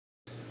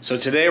So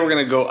today we're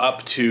going to go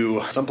up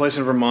to someplace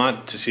in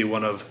Vermont to see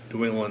one of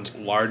New England's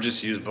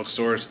largest used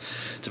bookstores.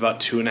 It's about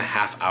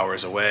 2.5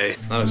 hours away.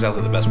 Not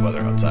exactly the best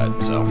weather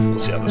outside, so we'll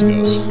see how this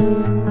goes.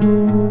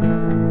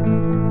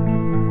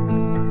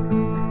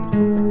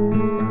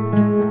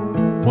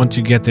 Once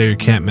you get there, you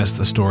can't miss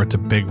the store. It's a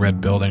big red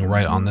building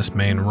right on this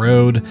main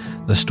road.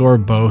 The store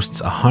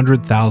boasts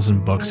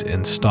 100,000 books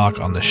in stock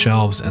on the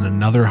shelves and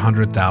another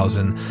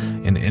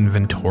 100,000 in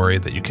inventory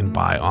that you can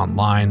buy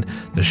online.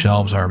 The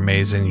shelves are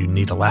amazing. You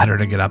need a ladder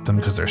to get up them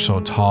because they're so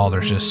tall.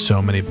 There's just so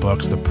many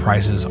books. The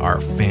prices are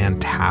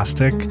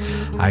fantastic.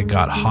 I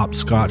got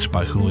Hopscotch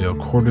by Julio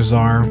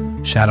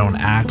Cortázar, Shadow and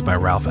Act by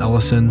Ralph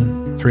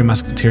Ellison, Three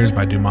Musketeers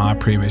by Dumas,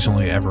 previously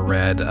only ever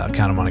read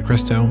Count of Monte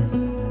Cristo,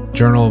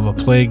 Journal of a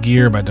Plague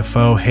Year by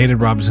Defoe. Hated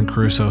Robinson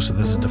Crusoe, so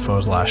this is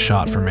Defoe's last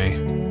shot for me.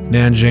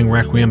 Nanjing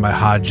Requiem by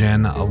Ha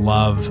Jin. I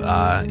love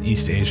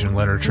East Asian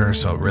literature,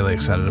 so really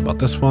excited about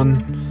this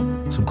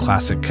one. Some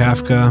classic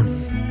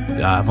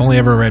Kafka. I've only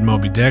ever read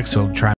Moby Dick, so try